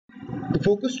The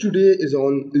focus today is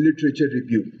on literature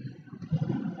review.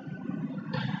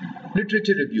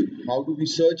 Literature review. How do we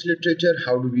search literature?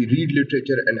 How do we read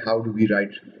literature? And how do we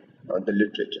write the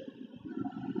literature?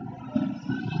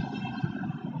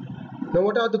 Now,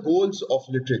 what are the goals of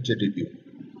literature review?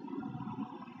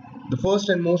 The first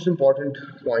and most important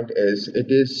point is it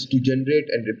is to generate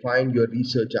and refine your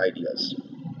research ideas.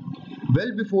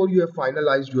 Well before you have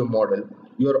finalized your model,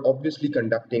 you are obviously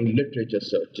conducting literature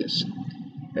searches.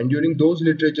 And during those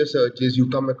literature searches, you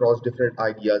come across different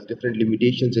ideas, different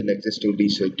limitations in existing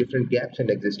research, different gaps in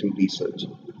existing research.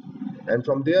 And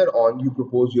from there on, you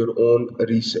propose your own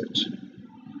research.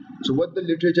 So what the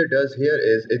literature does here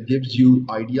is it gives you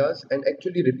ideas and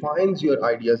actually refines your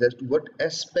ideas as to what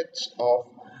aspects of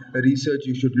research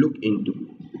you should look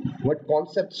into, what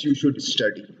concepts you should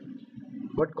study,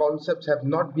 what concepts have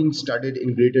not been studied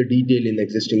in greater detail in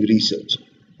existing research.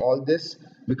 All this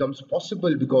becomes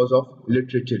possible because of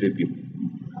literature review.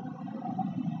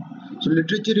 So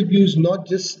literature review is not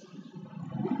just,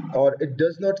 or it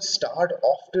does not start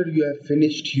after you have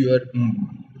finished your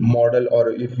model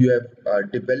or if you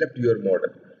have developed your model.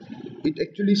 It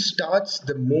actually starts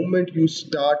the moment you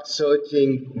start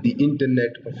searching the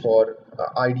internet for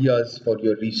ideas for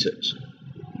your research.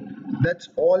 That's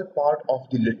all part of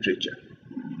the literature.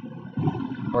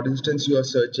 For instance, you are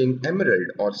searching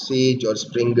Emerald or Sage or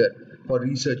Springer for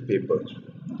research papers.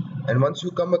 And once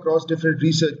you come across different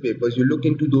research papers, you look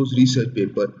into those research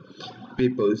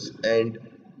papers and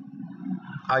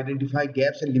identify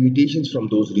gaps and limitations from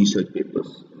those research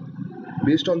papers.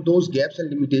 Based on those gaps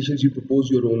and limitations, you propose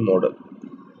your own model.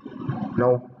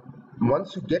 Now,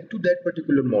 once you get to that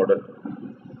particular model,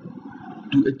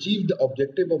 to achieve the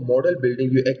objective of model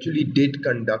building, you actually did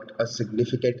conduct a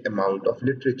significant amount of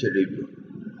literature review.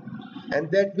 And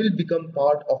that will become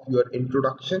part of your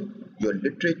introduction, your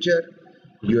literature,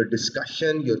 your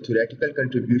discussion, your theoretical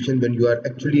contribution when you are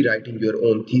actually writing your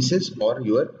own thesis or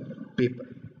your paper.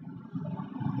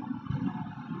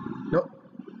 Now,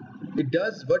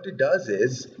 what it does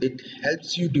is it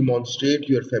helps you demonstrate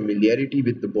your familiarity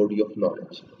with the body of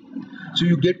knowledge. So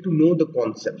you get to know the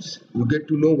concepts, you get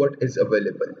to know what is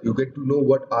available, you get to know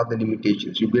what are the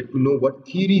limitations, you get to know what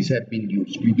theories have been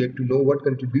used, you get to know what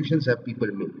contributions have people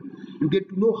made, you get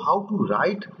to know how to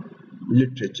write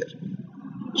literature.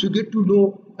 So you get to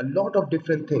know a lot of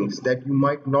different things that you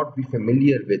might not be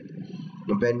familiar with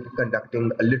when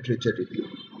conducting a literature review.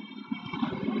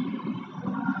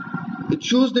 It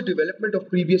shows the development of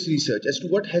previous research as to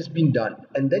what has been done,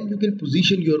 and then you can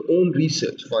position your own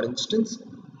research. For instance,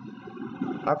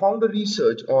 I found a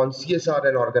research on CSR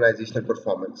and organizational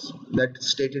performance that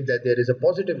stated that there is a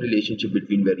positive relationship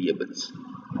between variables.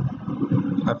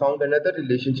 I found another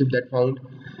relationship that found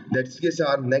that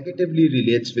CSR negatively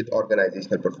relates with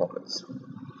organizational performance.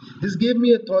 This gave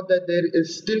me a thought that there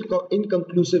is still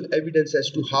inconclusive evidence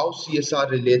as to how CSR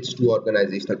relates to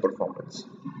organizational performance.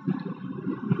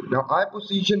 Now, I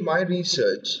position my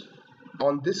research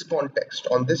on this context,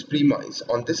 on this premise,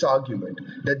 on this argument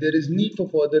that there is need for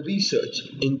further research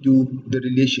into the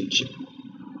relationship.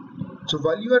 So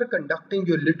while you are conducting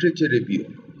your literature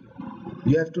review,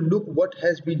 you have to look what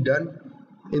has been done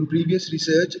in previous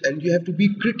research and you have to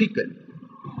be critical.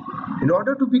 In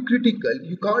order to be critical,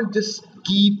 you can't just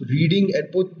keep reading and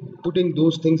putting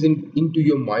those things into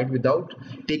your mind without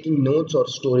taking notes or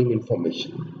storing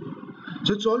information.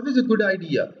 So it's always a good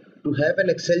idea to have an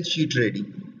Excel sheet ready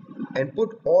and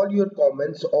put all your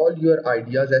comments, all your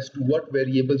ideas as to what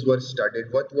variables were studied,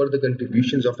 what were the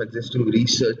contributions of existing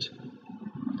research,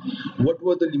 what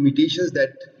were the limitations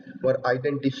that were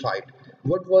identified,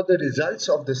 what were the results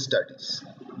of the studies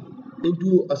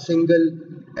into a single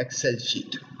Excel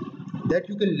sheet that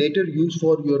you can later use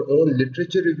for your own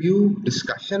literature review,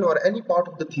 discussion, or any part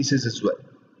of the thesis as well.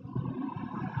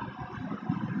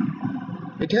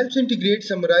 It helps integrate,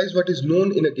 summarize what is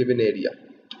known in a given area.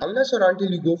 Unless or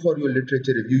until you go for your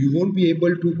literature review, you won't be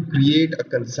able to create a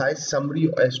concise summary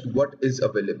as to what is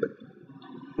available.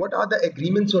 What are the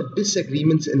agreements or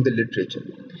disagreements in the literature?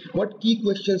 What key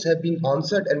questions have been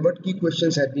answered and what key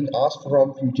questions have been asked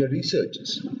from future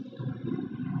researchers?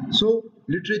 So,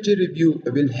 literature review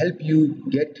will help you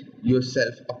get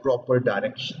yourself a proper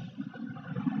direction.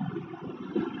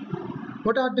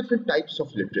 What are different types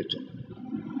of literature?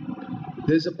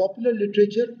 There is a popular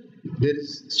literature, there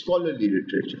is scholarly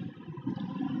literature.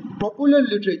 Popular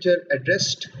literature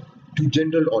addressed to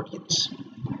general audience,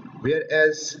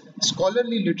 whereas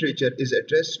scholarly literature is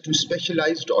addressed to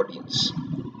specialized audience,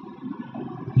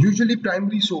 usually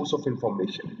primary source of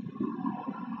information,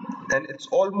 and it's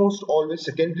almost always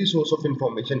secondary source of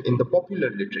information in the popular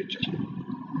literature.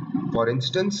 For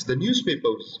instance, the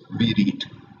newspapers we read,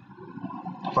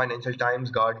 Financial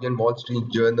Times, Guardian, Wall Street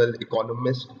Journal,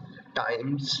 Economist,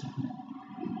 Times.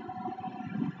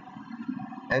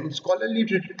 And scholarly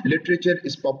literature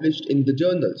is published in the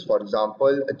journals. For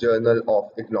example, a Journal of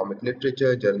Economic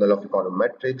Literature, Journal of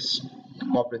Econometrics,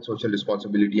 Corporate Social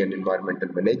Responsibility and Environmental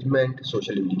Management,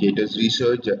 Social Indicators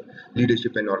Research,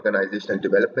 Leadership and Organizational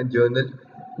Development Journal,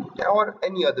 or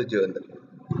any other journal.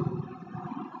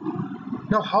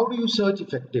 Now, how do you search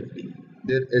effectively?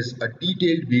 There is a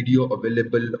detailed video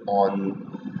available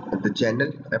on the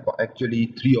channel,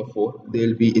 actually 3 or 4.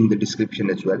 They'll be in the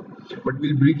description as well, but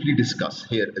we'll briefly discuss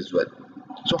here as well.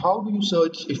 So how do you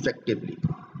search effectively?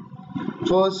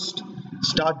 First,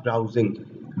 start browsing,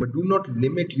 but do not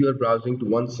limit your browsing to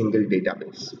one single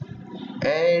database,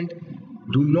 and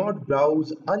do not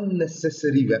browse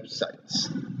unnecessary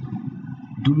websites.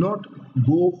 Do not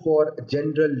go for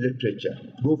general literature,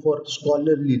 go for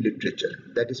scholarly literature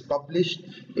that is published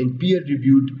in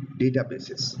peer-reviewed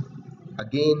databases.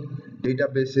 Again,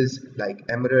 databases like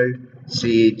Emerald,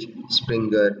 Sage,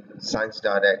 Springer,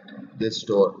 ScienceDirect,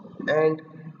 JSTOR, and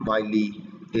Wiley,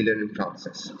 Taylor and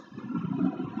Francis.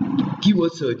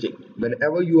 Keyword searching.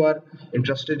 Whenever you are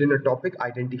interested in a topic,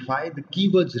 identify the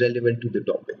keywords relevant to the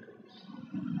topic.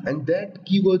 And that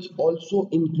keywords also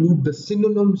include the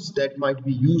synonyms that might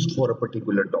be used for a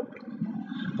particular topic.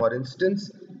 For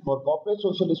instance, for corporate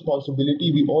social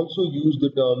responsibility, we also use the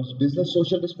terms business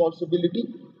social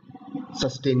responsibility,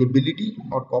 sustainability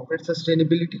or corporate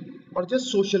sustainability, or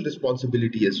just social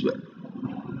responsibility as well.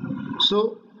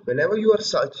 So whenever you are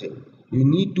searching, you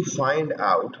need to find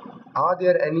out, are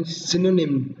there any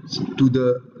synonyms to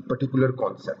the particular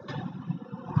concept?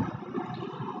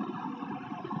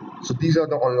 So these are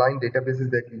the online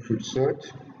databases that you should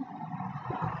search.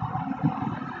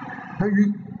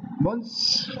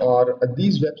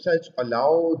 These websites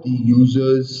allow the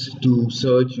users to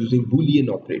search using Boolean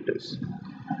operators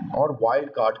or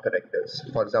wildcard characters.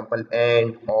 For example,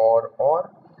 and, or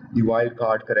the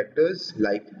wildcard characters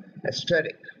like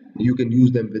asterisk. You can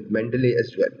use them with Mendeley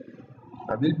as well.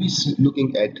 I will be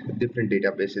looking at different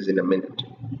databases in a minute.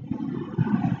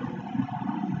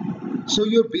 So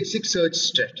your basic search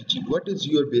strategy. What is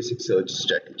your basic search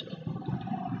strategy?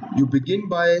 You begin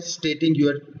by stating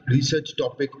your research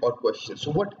topic or question.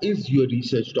 So what is your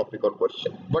research topic or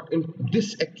question?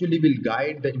 This actually will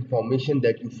guide the information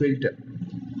that you filter.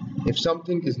 If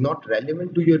something is not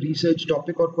relevant to your research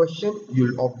topic or question,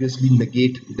 you'll obviously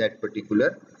negate that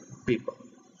particular paper.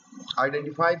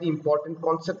 Identify the important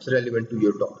concepts relevant to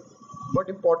your topic. What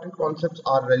important concepts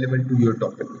are relevant to your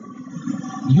topic?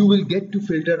 You will get to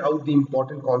filter out the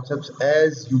important concepts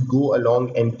as you go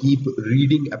along and keep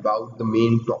reading about the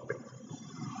main topic.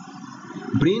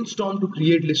 Brainstorm to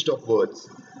create list of words.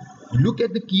 Look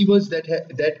at the keywords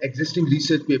that existing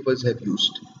research papers have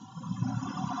used.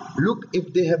 Look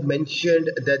if they have mentioned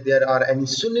that there are any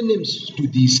synonyms to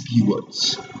these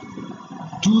keywords.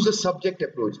 Choose a subject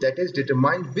approach, that is,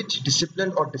 determine which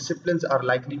discipline or disciplines are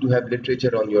likely to have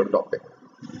literature on your topic.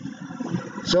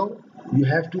 So you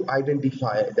have to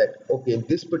identify that, okay,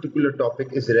 this particular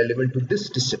topic is relevant to this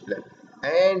discipline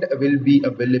and will be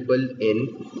available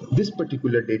in this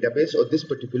particular database or this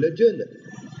particular journal.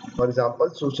 For example,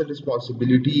 social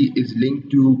responsibility is linked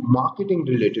to marketing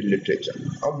related literature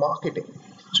or marketing.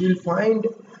 So you'll find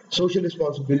social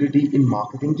responsibility in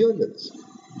marketing journals.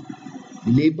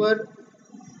 Labor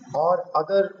or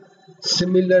other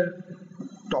similar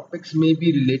topics may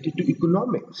be related to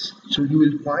economics. So you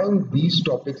will find these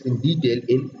topics in detail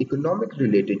in economic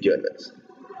related journals.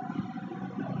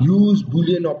 Use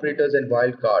Boolean operators and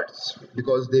wildcards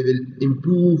because they will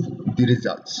improve the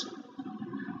results.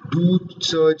 Do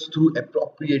search through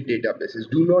appropriate databases.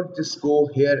 Do not just go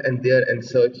here and there and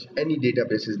search any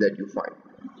databases that you find,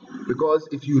 because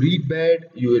if you read bad,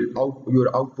 your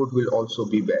output will also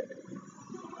be bad.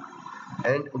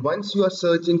 And once you are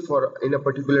searching for in a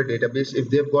particular database, if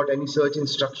they've got any search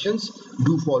instructions,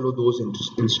 do follow those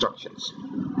instructions.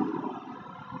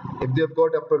 If they've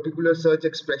got a particular search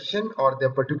expression or their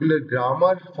particular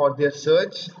grammar for their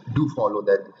search, do follow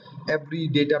that. Every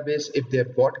database, if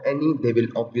they've got any, they will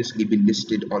obviously be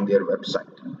listed on their website.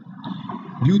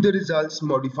 View the results,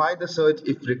 modify the search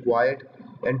if required,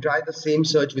 and try the same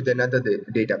search with another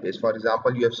database. For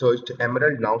example, you have searched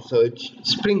Emerald, now search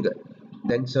Springer,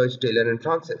 then search Taylor and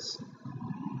Francis.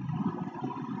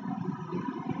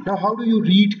 Now, how do you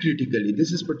read critically?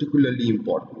 This is particularly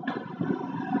important.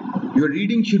 Your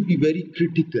reading should be very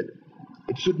critical.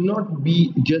 It should not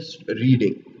be just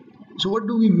reading. So what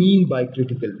do we mean by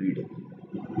critical reading?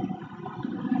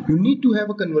 You need to have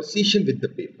a conversation with the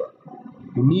paper.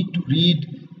 You need to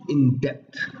read in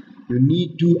depth. You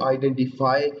need to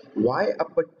identify why a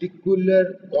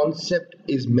particular concept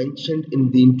is mentioned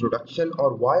in the introduction,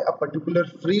 or why a particular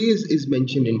phrase is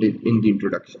mentioned in the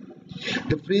introduction.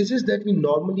 The phrases that we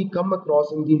normally come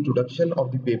across in the introduction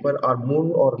of the paper are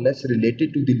more or less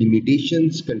related to the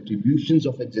limitations, contributions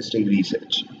of existing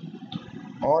research,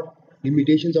 or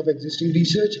limitations of existing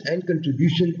research and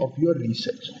contribution of your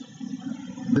research,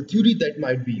 the theory that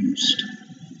might be used,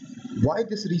 why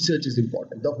this research is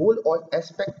important. The whole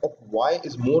aspect of why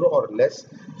is more or less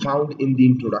found in the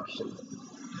introduction.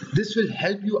 This will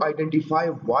help you identify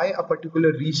why a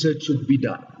particular research should be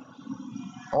done,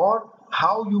 or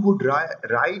how you would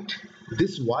write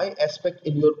this why aspect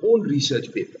in your own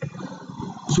research paper.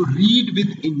 So read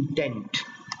with intent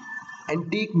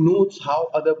and take notes how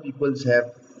other people's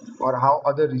have, or how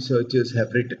other researchers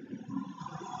have written.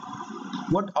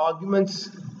 What arguments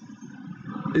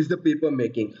is the paper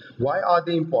making? Why are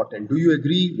they important? Do you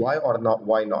agree? Why or not?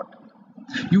 Why not?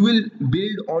 You will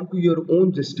build onto your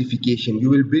own justification. You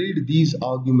will build these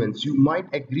arguments. You might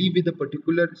agree with a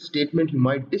particular statement, you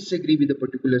might disagree with a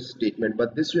particular statement,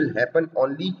 but this will happen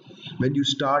only when you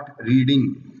start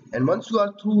reading. And once you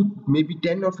are through maybe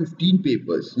 10 or 15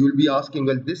 papers, you will be asking,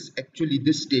 well, this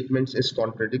statement is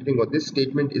contradicting, or this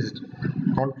statement is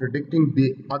contradicting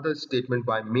the other statement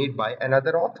made by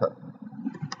another author.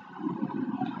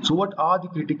 So what are the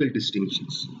critical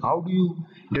distinctions? How do you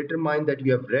determine that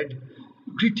you have read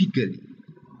critically?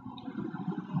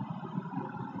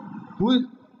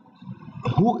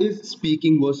 Who is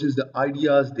speaking versus the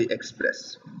ideas they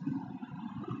express?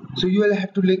 So you will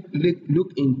have to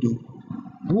look into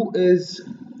who is,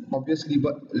 obviously,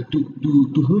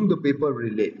 to whom the paper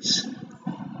relates.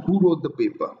 Who wrote the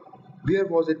paper? Where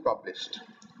was it published?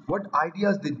 What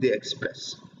ideas did they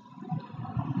express?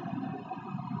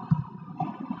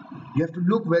 You have to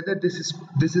look whether this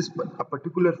is a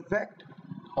particular fact,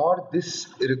 or this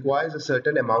requires a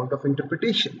certain amount of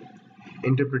interpretation.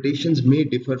 Interpretations may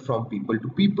differ from people to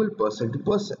people, person to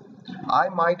person. I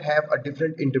might have a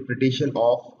different interpretation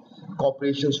of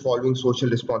corporations following social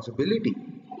responsibility,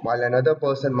 while another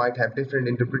person might have different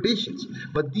interpretations.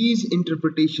 But these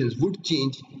interpretations would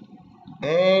change,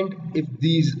 and if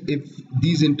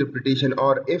these interpretation,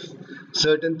 or if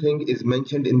certain thing is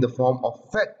mentioned in the form of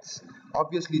facts,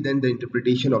 obviously then the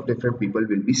interpretation of different people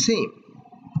will be same.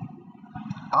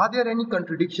 Are there any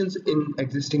contradictions in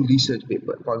existing research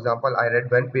paper? For example, I read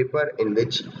one paper in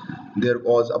which there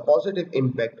was a positive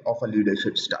impact of a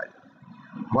leadership style,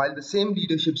 while the same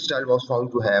leadership style was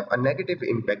found to have a negative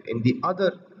impact in the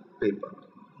other paper.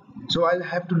 So I'll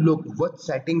have to look what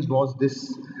settings was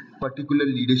this particular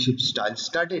leadership style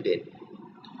studied in,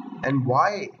 and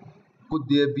why could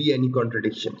there be any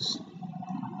contradictions,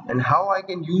 and how I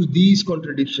can use these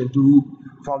contradictions to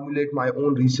formulate my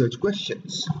own research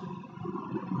questions.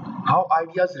 How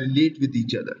ideas relate with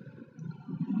each other.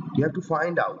 You have to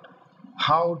find out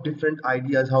how different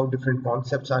ideas, how different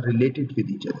concepts are related with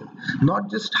each other. Not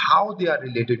just how they are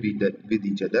related with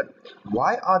each other,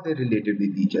 why are they related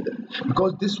with each other?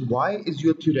 Because this why is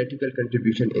your theoretical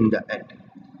contribution in the end.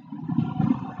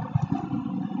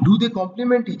 Do they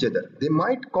complement each other? They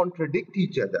might contradict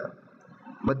each other,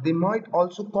 but they might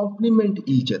also complement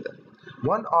each other.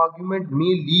 One argument may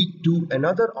lead to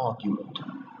another argument.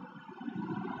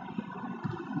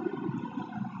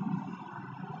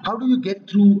 How do you get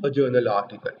through a journal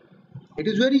article? It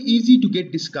is very easy to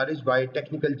get discouraged by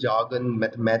technical jargon,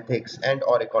 mathematics, and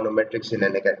or econometrics in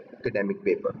an academic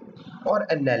paper, or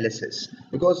analysis,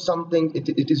 because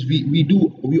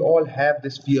we all have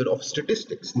this fear of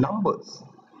statistics, numbers.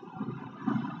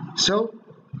 So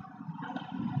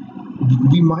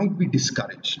we might be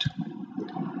discouraged.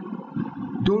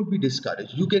 Don't be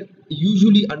discouraged. You can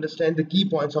usually understand the key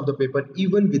points of the paper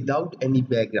even without any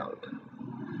background.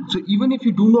 So even if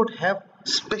you do not have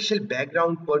special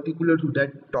background particular to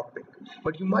that topic,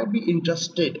 but you might be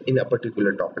interested in a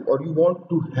particular topic, or you want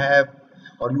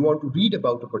to read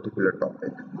about a particular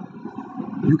topic,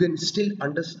 you can still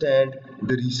understand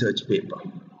the research paper.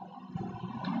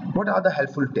 What are the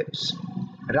helpful tips?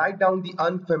 Write down the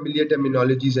unfamiliar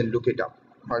terminologies and look it up.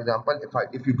 For example,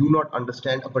 if you do not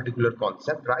understand a particular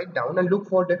concept, write down and look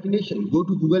for definition. Go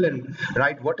to Google and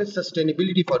write what is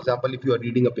sustainability, for example, if you are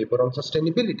reading a paper on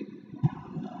sustainability.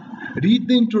 Read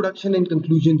the introduction and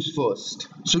conclusions first,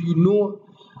 so you know,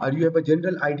 or you have a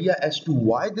general idea as to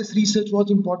why this research was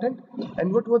important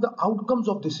and what were the outcomes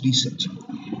of this research.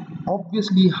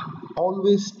 Obviously,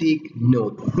 always take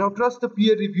note. Now, trust the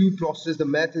peer review process. The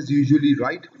math is usually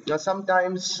right. Now,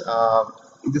 sometimes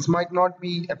this might not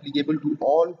be applicable to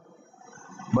all,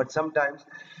 but sometimes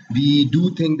we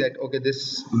do think that, okay,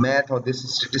 this math or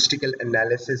this statistical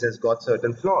analysis has got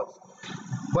certain flaws.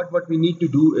 But what we need to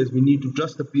do is we need to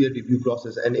trust the peer review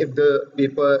process, and if the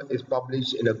paper is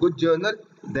published in a good journal,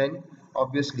 then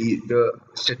obviously the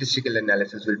statistical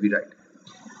analysis will be right.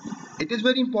 It is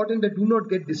very important that do not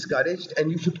get discouraged,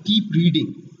 and you should keep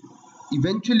reading.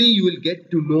 Eventually you will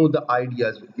get to know the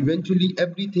ideas. Eventually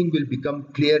everything will become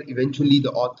clear. Eventually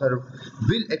the author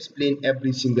will explain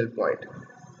every single point.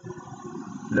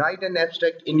 Write an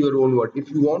abstract in your own word. If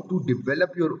you want to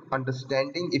develop your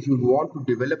understanding, if you want to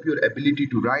develop your ability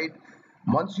to write,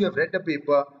 once you have read the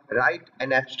paper, write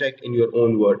an abstract in your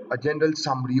own word, a general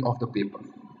summary of the paper.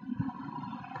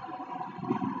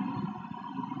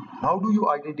 How do you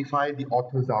identify the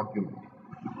author's argument?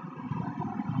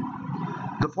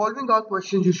 The following are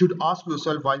questions you should ask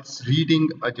yourself whilst reading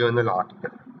a journal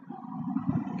article.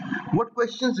 What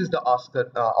questions is the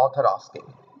author asking?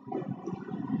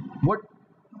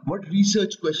 What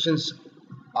research questions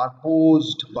are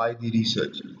posed by the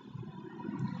researcher?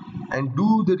 And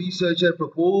do the researcher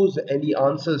propose any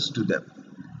answers to them?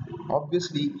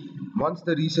 Obviously, once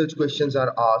the research questions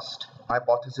are asked,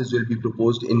 hypotheses will be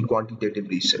proposed in quantitative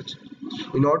research.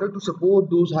 In order to support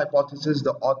those hypotheses,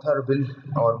 the author will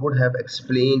or would have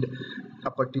explained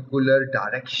a particular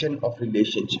direction of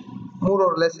relationship. More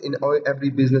or less in every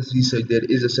business research, there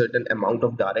is a certain amount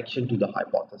of direction to the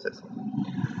hypothesis.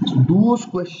 So those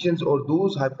questions or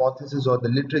those hypotheses or the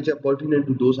literature pertinent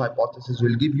to those hypotheses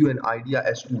will give you an idea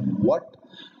as to what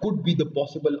could be the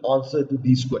possible answer to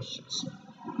these questions.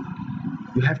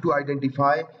 You have to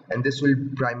identify, and this will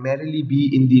primarily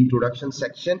be in the introduction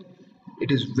section. It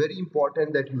is very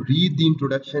important that you read the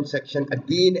introduction section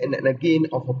again and again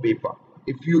of a paper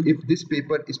if this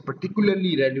paper is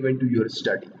particularly relevant to your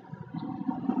study.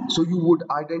 So you would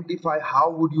identify how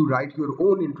would you write your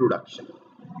own introduction.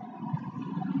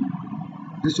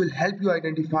 This will help you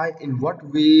identify in what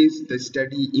ways the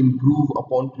study improved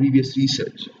upon previous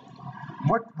research.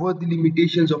 What were the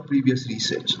limitations of previous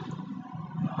research?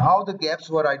 How the gaps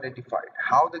were identified,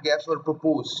 how the gaps were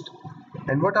proposed,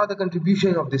 and what are the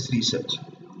contributions of this research?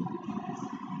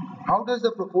 How does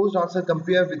the proposed answer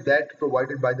compare with that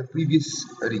provided by the previous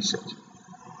research?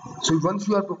 So once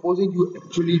you are proposing, you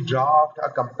actually draft a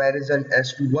comparison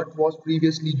as to what was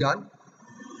previously done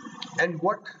and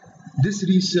what this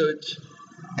research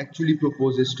actually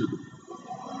proposes to do.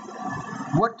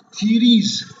 What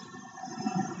theories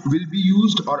will be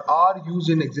used or are used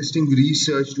in existing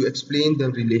research to explain the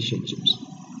relationships?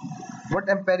 What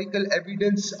empirical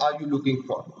evidence are you looking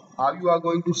for? How you are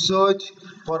going to search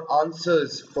for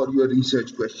answers for your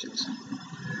research questions?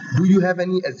 Do you have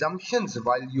any assumptions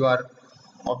while you are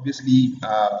obviously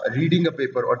reading a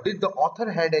paper, or did the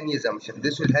author had any assumption?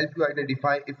 This will help you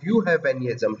identify if you have any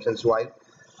assumptions while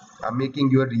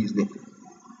making your reasoning.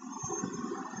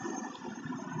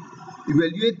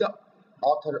 Evaluate the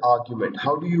author argument.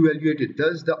 How do you evaluate it?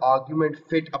 Does the argument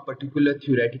fit a particular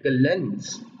theoretical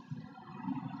lens?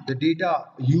 The data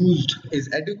used is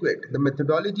adequate. The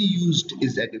methodology used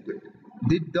is adequate.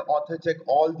 Did the author check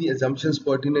all the assumptions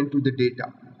pertinent to the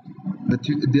data?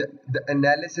 The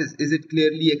analysis, is it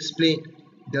clearly explained?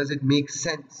 Does it make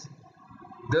sense?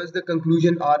 Does the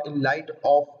conclusion are in light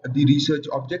of the research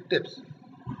objectives?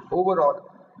 Overall,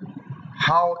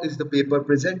 how is the paper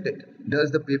presented?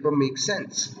 Does the paper make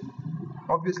sense?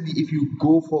 Obviously, if you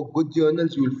go for good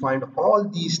journals, you will find all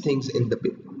these things in the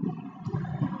paper.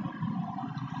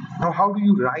 Now, how do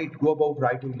you go about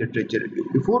writing literature review?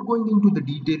 Before going into the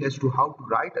detail as to how to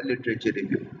write a literature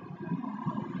review,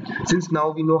 since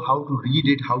now we know how to read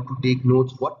it, how to take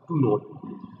notes, what to note,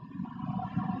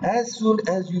 as soon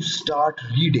as you start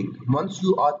reading, once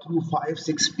you are through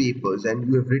 5-6 papers and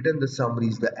you have written the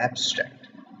summaries, the abstract,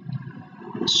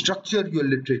 structure your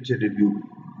literature review.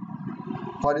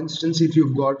 For instance, if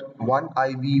you've got one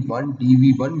IV, one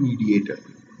DV, one mediator,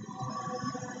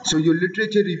 so your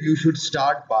literature review should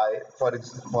start by, for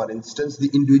instance, the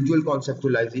individual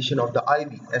conceptualization of the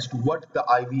IV as to what the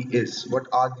IV is, what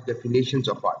are the definitions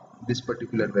of this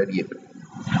particular variable.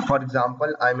 For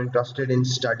example, I'm interested in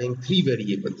studying 3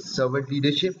 variables: servant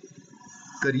leadership,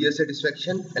 career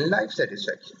satisfaction, and life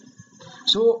satisfaction.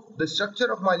 So the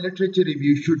structure of my literature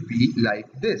review should be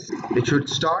like this. It should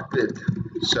start with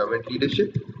servant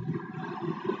leadership,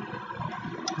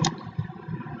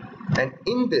 and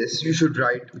in this you should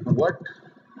write what,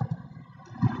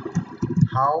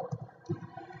 how,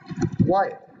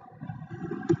 why.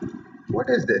 What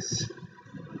is this?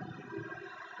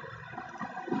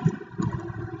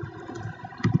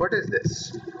 What is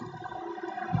this?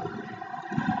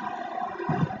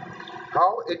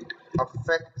 How it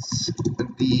affects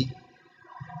the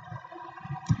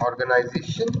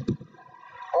organization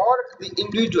or the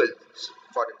individuals,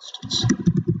 for instance.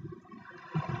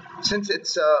 Since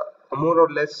it's a more or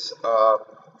less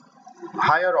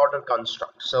higher order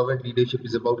construct, servant leadership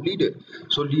is about leader.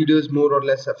 So leaders more or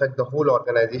less affect the whole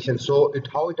organization. So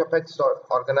how it affects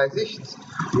organizations.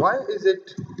 Why is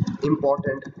it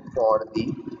important for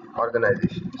the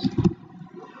organizations?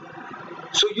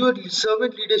 So your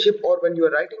servant leadership, or when you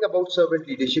are writing about servant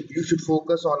leadership, you should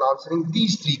focus on answering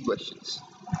these three questions.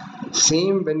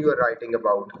 Same when you are writing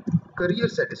about career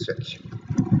satisfaction.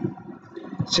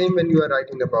 Same when you are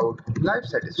writing about life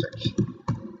satisfaction.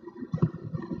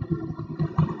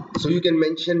 So you can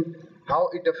mention how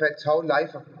it affects, how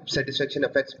life satisfaction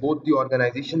affects both the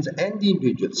organizations and the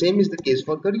individual. Same is the case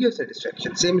for career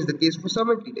satisfaction. Same is the case for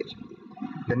servant leadership.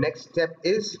 The next step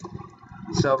is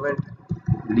servant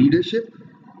leadership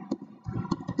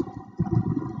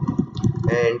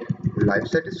and life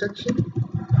satisfaction.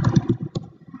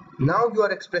 Now you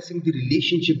are expressing the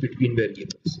relationship between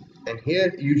variables, and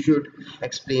here you should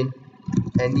explain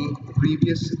any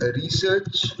previous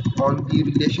research on the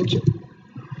relationship,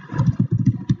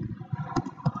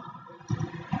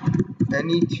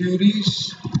 any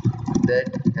theories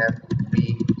that have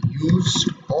been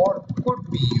used or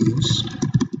could be used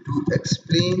to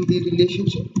explain the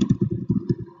relationship.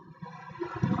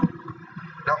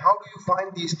 Now, how do you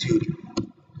find these theories?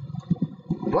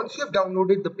 Once you have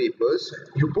downloaded the papers,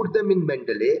 you put them in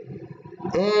Mendeley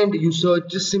and you search,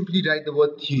 just simply write the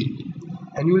word theory,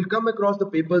 and you will come across the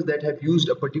papers that have used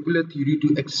a particular theory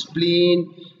to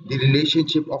explain the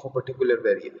relationship of a particular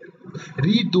variable.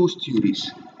 Read those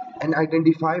theories and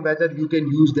identify whether you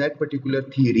can use that particular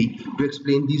theory to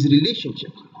explain these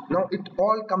relationships. Now it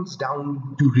all comes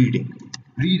down to reading.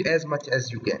 Read as much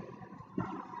as you can.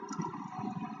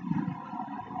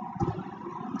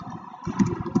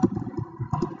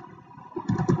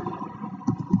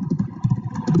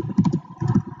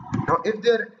 Now if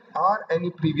there are any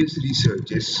previous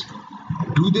researches,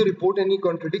 do they report any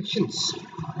contradictions?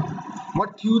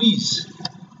 What theories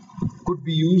could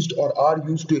be used or are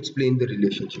used to explain the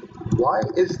relationship? Why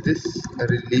is this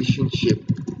relationship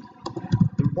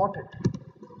important?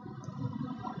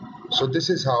 So this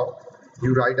is how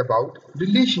you write about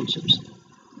relationships.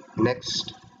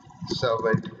 Next,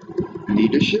 servant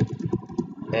leadership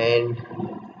and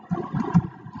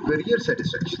career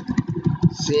satisfaction.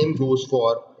 Same goes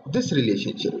for this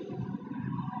relationship.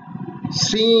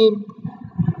 Same,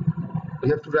 we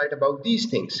have to write about these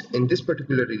things in this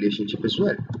particular relationship as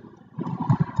well.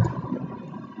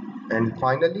 And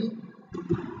finally,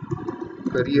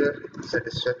 career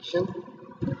satisfaction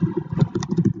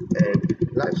and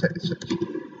life satisfaction.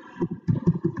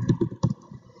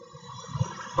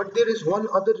 But there is one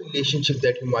other relationship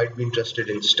that you might be interested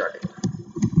in studying.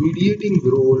 Mediating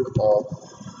role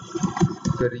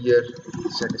of career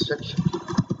satisfaction.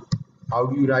 How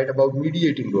do you write about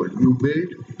mediating role? You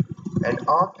build an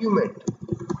argument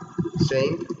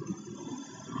saying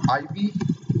IB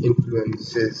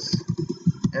influences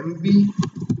MB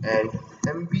and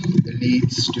MB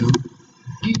leads to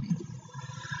DB.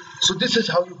 So this is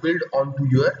how you build onto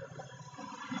your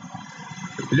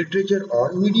literature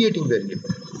on mediating variable.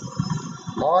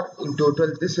 Or in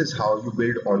total, this is how you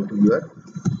build onto your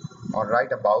or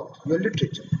write about your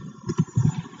literature.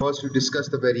 First, you discuss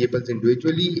the variables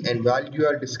individually, and while you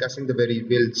are discussing the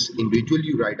variables individually,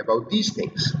 you write about these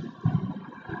things.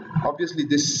 Obviously,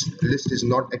 this list is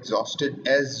not exhausted.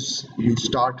 As you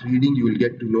start reading, you will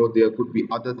get to know there could be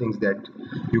other things that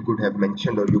you could have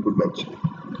mentioned or you could mention.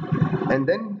 And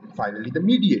then finally, the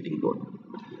mediating role.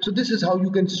 So this is how you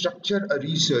can structure a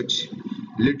research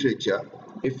literature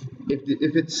if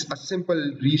it's a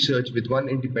simple research with one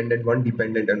independent, one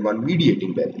dependent, and one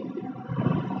mediating variable.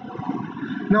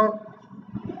 Now,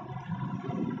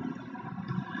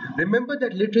 remember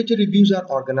that literature reviews are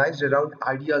organized around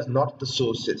ideas, not the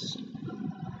sources.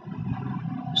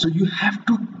 So you have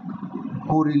to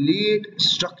correlate,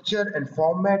 structure, and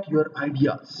format your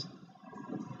ideas.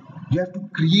 You have to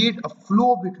create a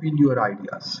flow between your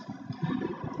ideas.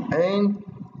 And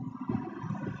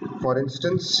for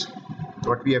instance,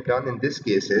 what we have done in this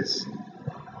case is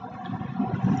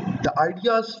the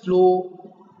ideas flow,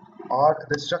 or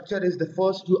the structure is the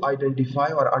first to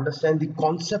identify or understand the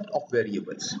concept of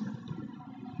variables.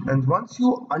 And once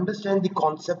you understand the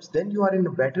concepts, then you are in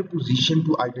a better position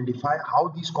to identify how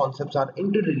these concepts are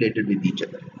interrelated with each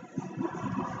other.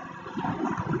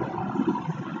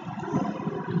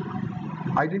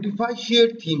 Identify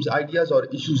shared themes, ideas, or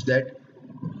issues that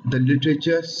the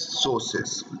literature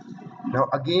sources. Now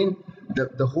again,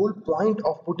 the whole point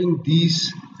of putting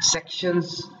these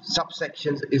sections,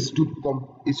 subsections, is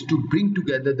to bring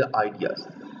together the ideas.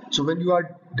 So when you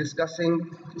are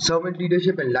discussing servant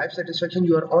leadership and life satisfaction,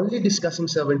 you are only discussing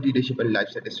servant leadership and life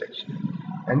satisfaction.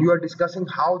 And you are discussing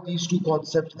how these two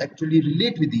concepts actually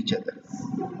relate with each other.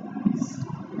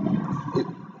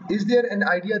 Is there an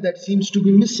idea that seems to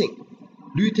be missing?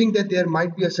 Do you think that there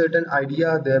might be a certain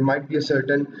idea, there might be a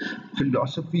certain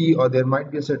philosophy, or there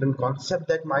might be a certain concept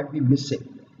that might be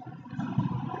missing?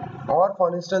 Or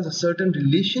for instance, a certain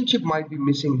relationship might be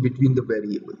missing between the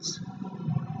variables.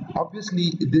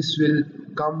 Obviously, this will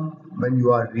come when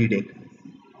you are reading.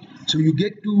 So you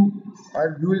get to,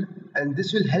 and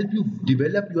this will help you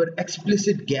develop your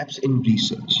explicit gaps in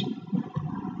research.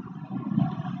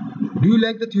 Do you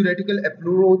like the theoretical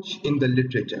approach in the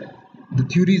literature? The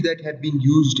theories that have been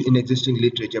used in existing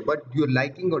literature, but your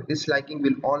liking or disliking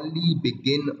will only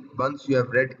begin once you have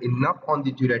read enough on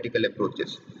the theoretical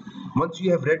approaches. Once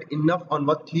you have read enough on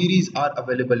what theories are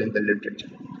available in the literature.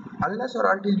 Unless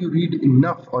or until you read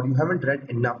enough or you haven't read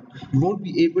enough, you won't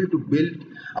be able to build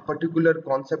a particular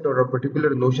concept or a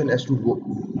particular notion as to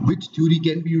which theory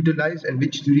can be utilized and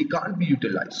which theory can't be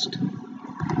utilized.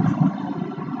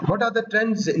 What are the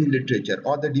trends in literature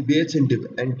or the debates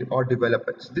or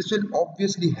developments? This will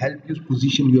obviously help you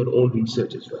position your own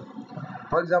research as well.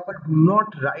 For example, do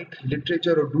not write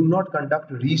literature or do not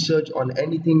conduct research on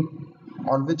anything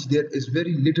on which there is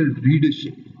very little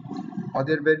readership or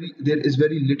there is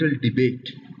very little debate.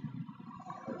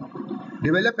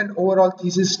 Develop an overall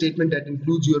thesis statement that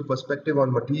includes your perspective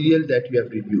on material that you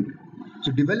have reviewed.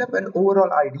 So develop an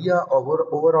overall idea or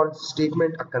overall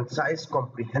statement, a concise,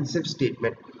 comprehensive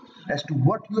statement as to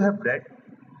what you have read.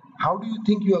 How do you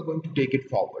think you are going to take it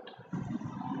forward?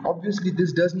 Obviously,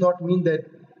 this does not mean that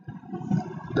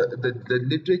the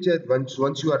literature,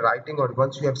 once you are writing or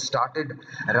once you have started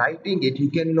writing it, you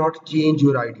cannot change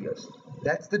your ideas.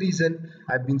 That's the reason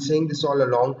I've been saying this all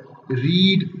along.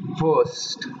 Read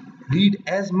first. Read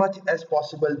as much as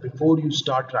possible before you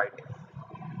start writing.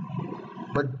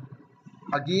 But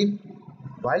again,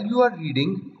 while you are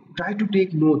reading, try to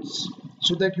take notes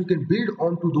so that you can build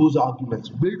onto those arguments,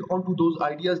 build onto those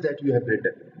ideas that you have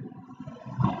written.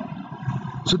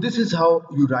 So this is how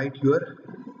you write your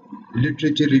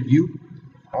literature review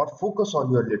or focus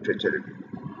on your literature review.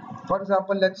 For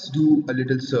example, let's do a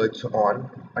little search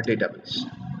on a database.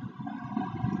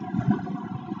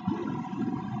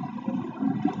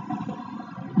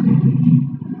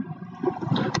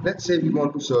 Let's say we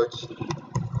want to search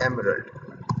emerald.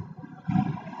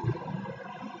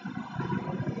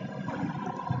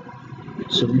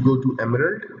 So we go to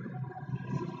emerald,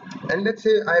 and let's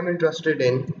say I am interested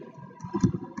in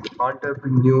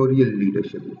entrepreneurial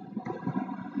leadership.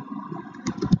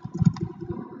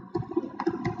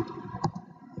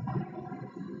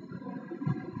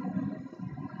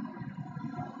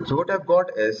 So what I've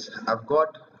got is, I've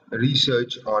got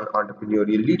research on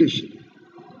entrepreneurial leadership.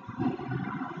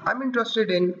 I'm interested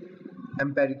in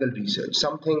empirical research,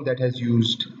 something that has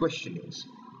used questionnaires.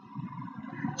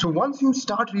 So once you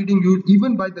start reading, you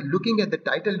even by the looking at the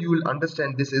title, you will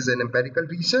understand this is an empirical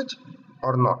research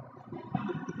or not.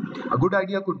 A good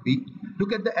idea could be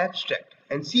look at the abstract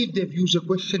and see if they've used a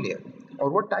questionnaire or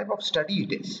what type of study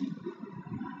it is.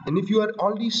 And if you are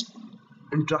only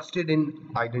interested in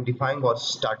identifying or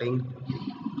studying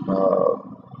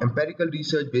empirical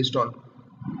research based on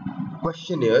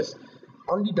questionnaires,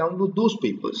 only download those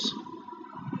papers.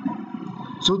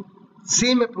 So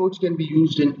same approach can be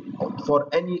used for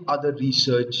any other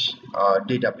research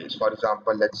database. For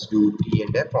example, let's do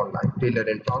T&F online, Taylor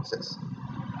and Francis.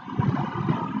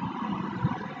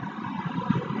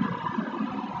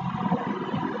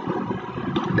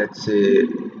 Let's say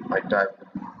I type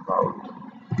about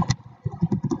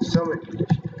servant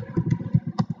leadership.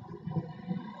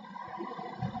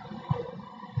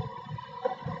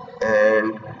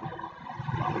 And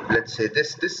let's say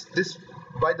this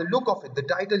by the look of it, the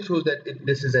title shows that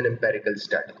this is an empirical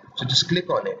study. So just click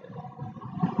on it,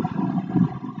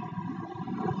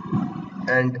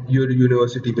 and your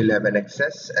university will have an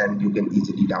access and you can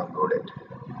easily download it.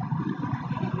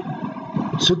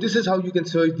 So this is how you can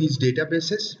search these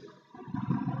databases.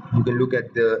 You can look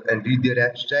at and read their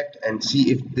abstract and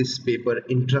see if this paper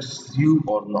interests you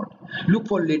or not. Look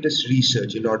for latest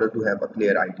research in order to have a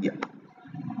clear idea.